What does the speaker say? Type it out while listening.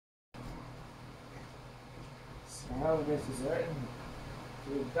Now this is Orton to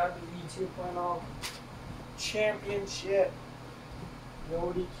the WWE 2.0 Championship. No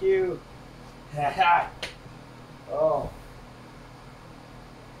DQ. Haha. Oh.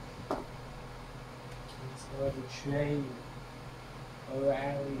 King Skyler betrayed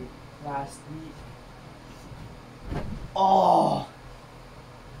O'Reilly last week. Oh.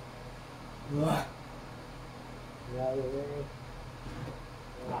 Ugh. Get out of the way.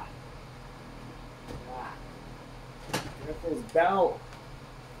 Ah. Ah. Get his belt.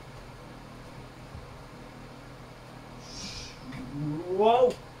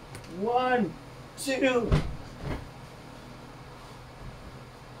 Whoa! 1, 2.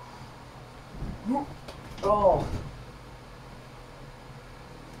 Oh.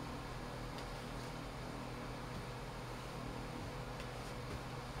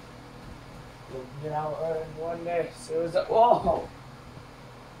 Get out in one day. So it was a, whoa.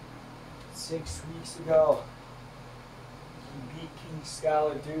 6 weeks ago, he beat King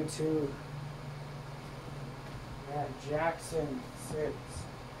Skyler due to Matt Jackson. Sits.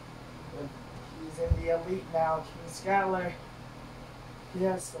 But he's in the elite now. King Skyler. He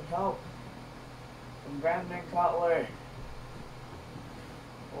has some help from Brandon Cutler,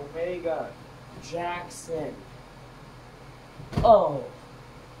 Omega, Jackson. Oh,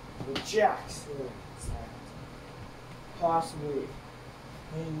 the Jacksons. Possibly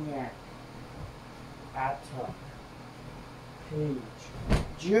Maniac, Atta, Page,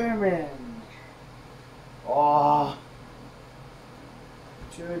 German. Oh,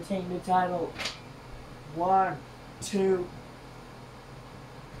 to retain the title. 1, 2.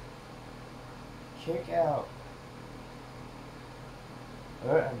 Kick out.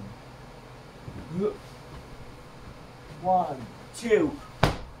 Orton. 1, 2.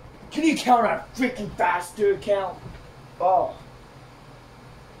 Can you count on freaking faster count? Oh.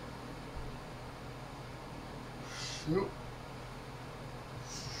 Shoot.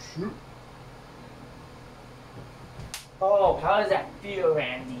 Shoot. Oh, how does that feel,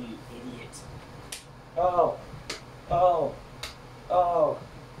 Randy, idiot? Oh. Oh. Oh.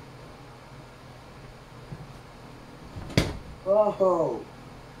 Oh.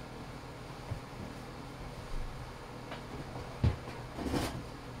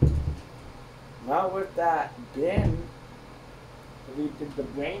 Not with that bin that we did the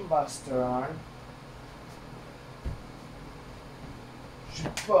brain buster on.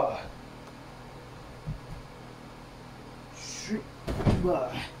 Shoopa.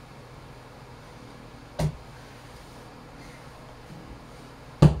 Shoopa.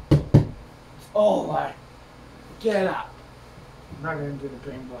 Oh my. Get up. I'm not gonna do the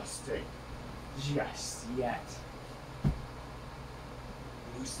brain buster just yet.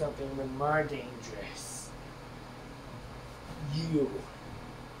 Do something even more dangerous. You.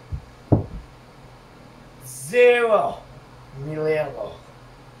 0 Milano.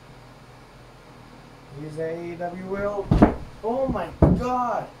 Use AEW will. Oh my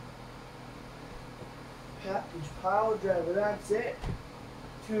god. Package pile driver, that's it.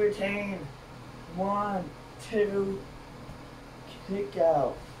 To retain. 1, 2. Kick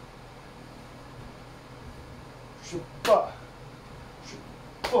out. Shabba.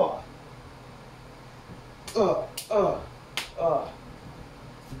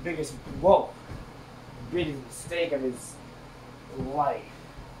 The biggest, whoa, the biggest mistake of his life.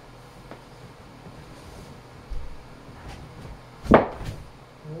 Oh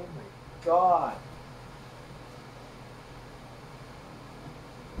my god.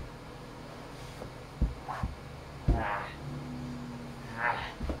 Ah. Ah.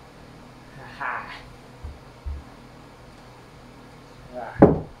 Ha.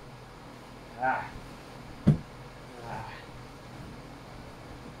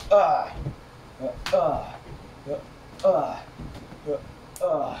 Ah.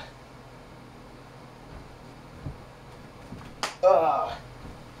 Ah. Ah.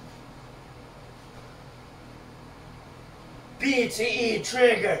 BTE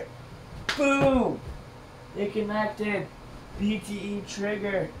trigger. Boom. It connected. BTE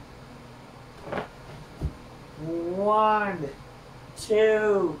trigger. 1,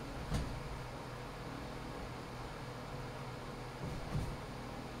 2.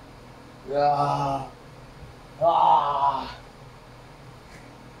 Ah. Ah.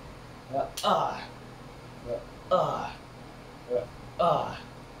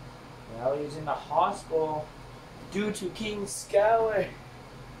 Now he's in the hospital due to King Skyler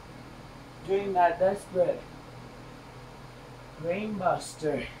doing that desperate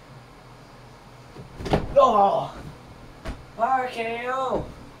brainbuster. Oh, RKO.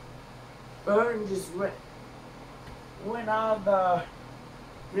 Orton just went out of the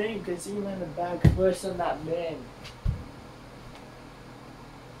Brain, because he landed back first on that man.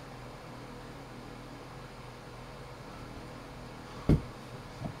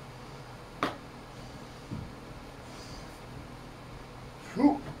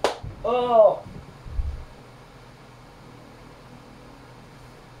 Oh!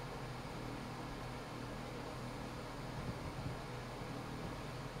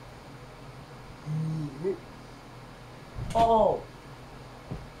 Oh!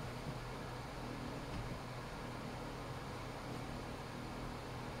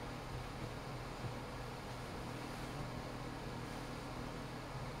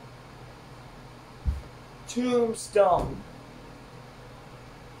 Tombstone.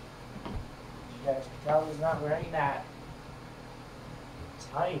 You guys can tell he's not wearing that.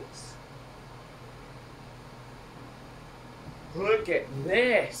 Tights. Look at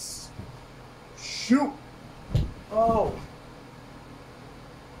this. Shoot. Oh.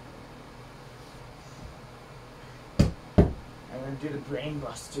 I'm gonna do the brain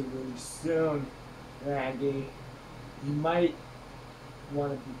buster really soon, Randy. You might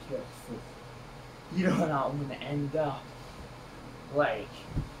want to be careful. You don't know I'm gonna end up like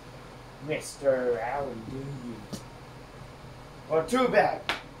Mr. Allen, do you? Well, too bad.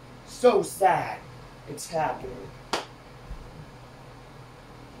 So sad. It's happening.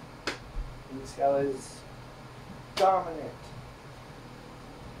 King Skyler is dominant,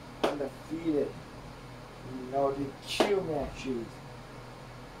 undefeated. No DQ matches.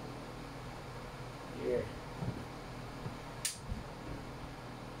 Here.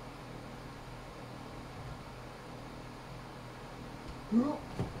 Ooh.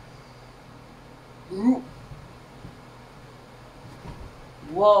 Ooh.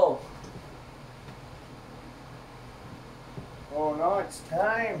 Whoa. Oh no, it's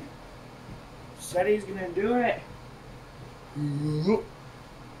time. Said he's gonna do it.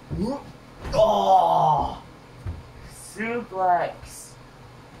 Oh! Suplex.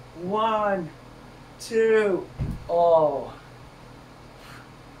 1, 2. Oh.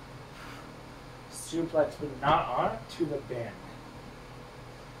 Suplex, but not onto the bend.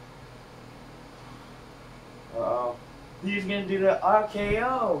 Uh-oh. He's gonna do the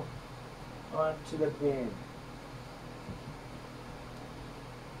RKO onto the bend.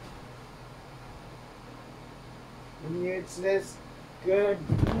 It's this. Good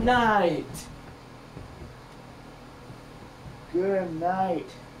night. Good night,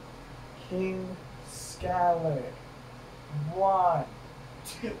 King Skyler. 1,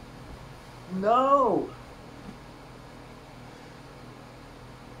 2. No.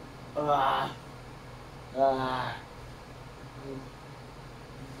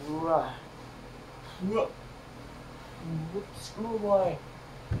 Schoolboy.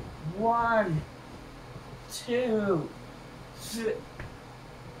 1, 2, 3.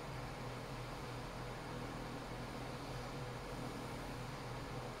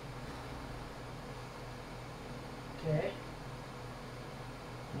 Okay.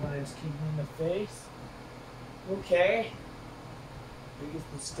 Wanted to kick me in the face. Okay. Biggest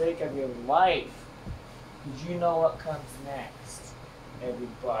mistake of your life. Did you know what comes next?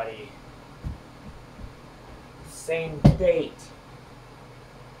 Everybody. Same fate.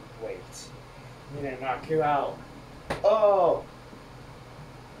 Wait. I'm gonna knock you out. Oh!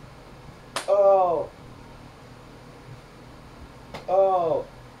 Oh! Oh!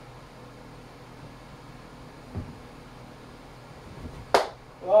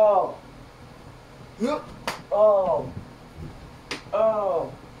 Oh! Oh!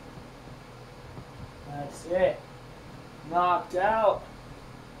 Oh! That's it. Knocked out.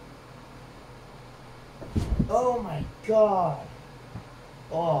 Oh my God.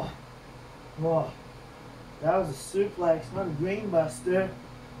 Oh. Oh. That was a suplex, not a brainbuster.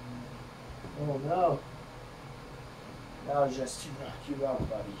 Oh no. That was just to knock you out,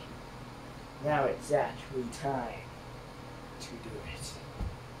 buddy. Now it's actually time to do it.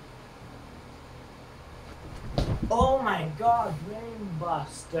 Oh my God,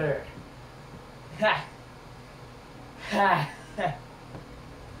 brainbuster. Ha! Ha! Ha!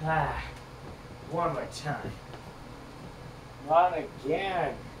 Ha! One more time. Not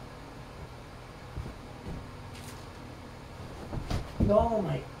again. Oh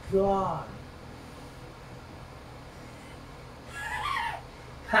my God.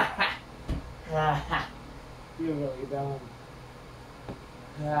 Ha ha. Ha ha. You're really dumb.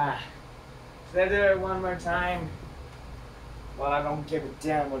 Should I do it one more time? Well, I don't give a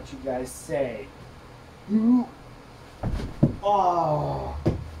damn what you guys say. Oh.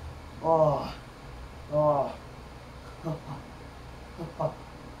 Oh. Oh.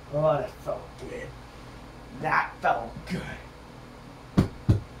 Oh, that felt good. That felt good.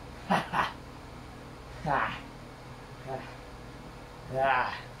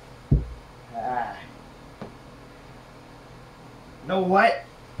 Ah. Ah. You know what?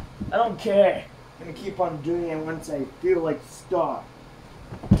 I don't care. I'm gonna keep on doing it once I feel like stop.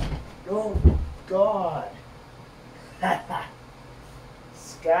 Oh God.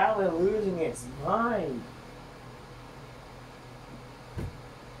 Skyler losing his mind.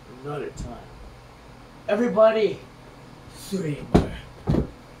 Another time. Everybody, swimmer.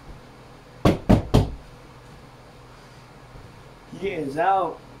 He is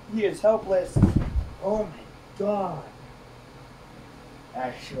out. He is helpless. Oh my God.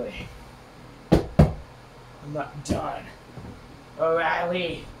 Actually, I'm not done.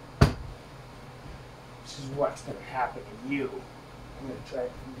 O'Reilly. This is what's gonna happen to you. I'm gonna try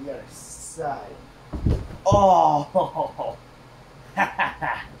it from the other side. Oh! Ha ha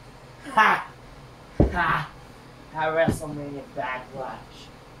ha! Ha! Ha! At WrestleMania Backlash.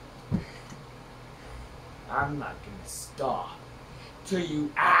 I'm not gonna stop till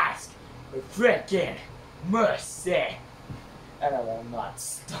you ask for frickin' mercy. And I will not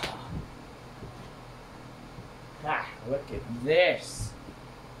stop. Ha! Look at this.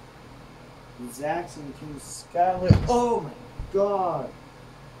 Jackson, King Skyler. Oh my God.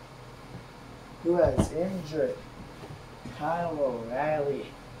 Who has injured Kyle O'Reilly?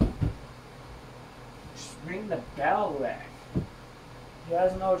 Just ring the bell back. He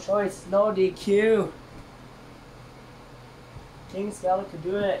has no choice. No DQ. King Skyler could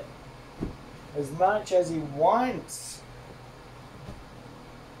do it as much as he wants.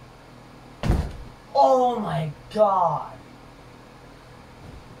 Oh my God.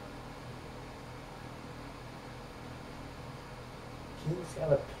 King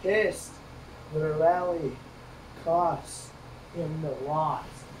Skyler pissed that O'Reilly cost him the loss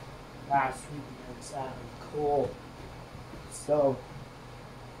last week against Adam Cole. So,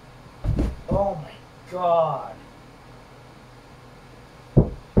 oh my God.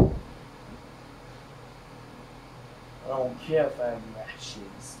 I don't care if I have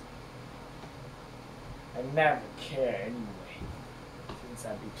matches. I never care anyway, since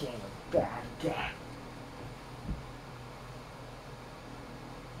I became a bad guy.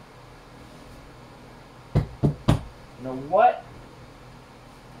 You know what?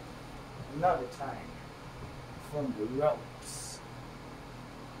 Another time from the ropes.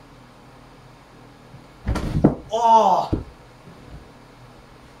 Oh!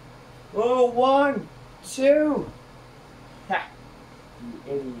 Oh, 1, 2. Ha!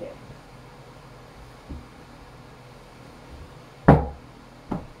 You idiot.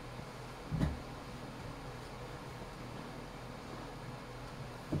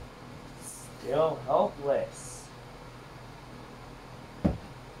 Still helpless.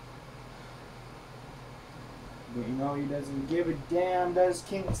 But you know he doesn't give a damn, does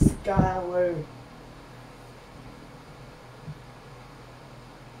King Skyler?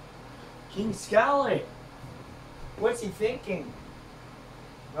 King Skyler! What's he thinking?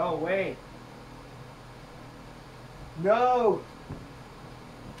 No way. No!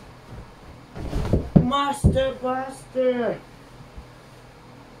 Master Buster!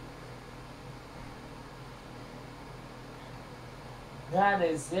 That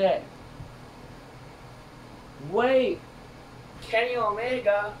is it. Wait! Kenny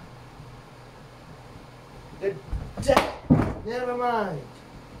Omega? Never mind.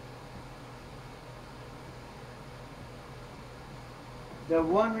 The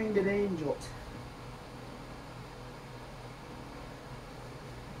one-winged angel.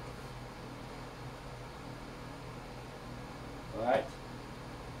 Alright.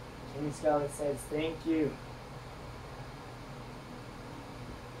 King Skyler says thank you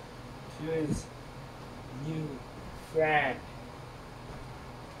to his new friend.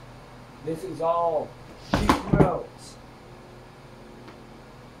 This is all she wrote.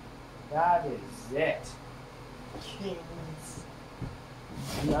 That is it. King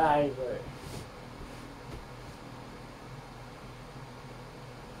Skyler.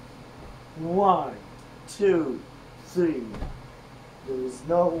 One, two, three. There is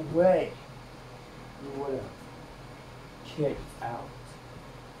no way you would have kicked out.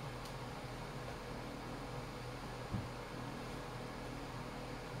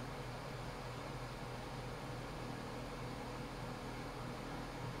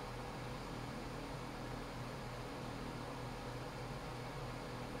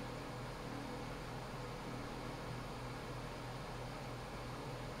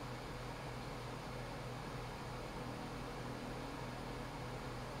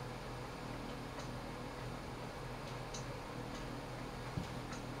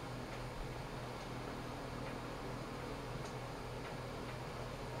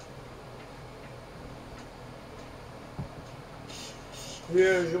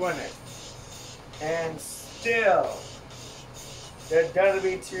 huge winner. And still, the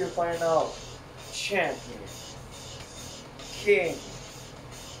WWE 2.0 champion, King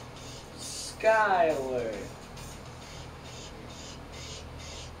Skyler.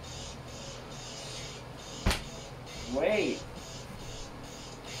 Wait.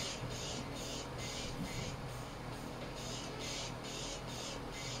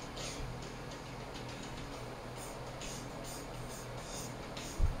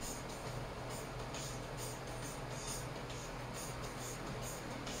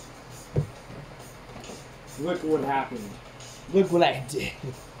 Look what happened. Look what I did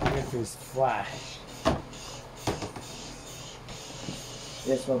with this flash.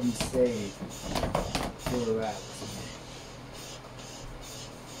 That's what we saved for us.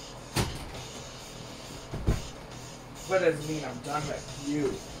 What does it mean I'm done with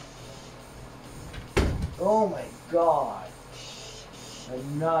you? Oh my god.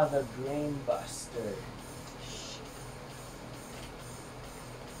 Another brain buster.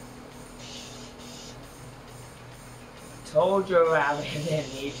 Told you I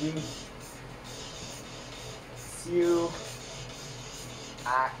didn't need you. See you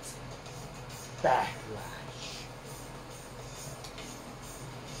at Backlash.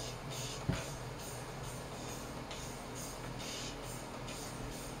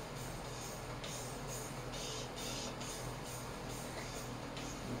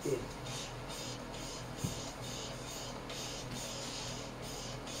 You did it.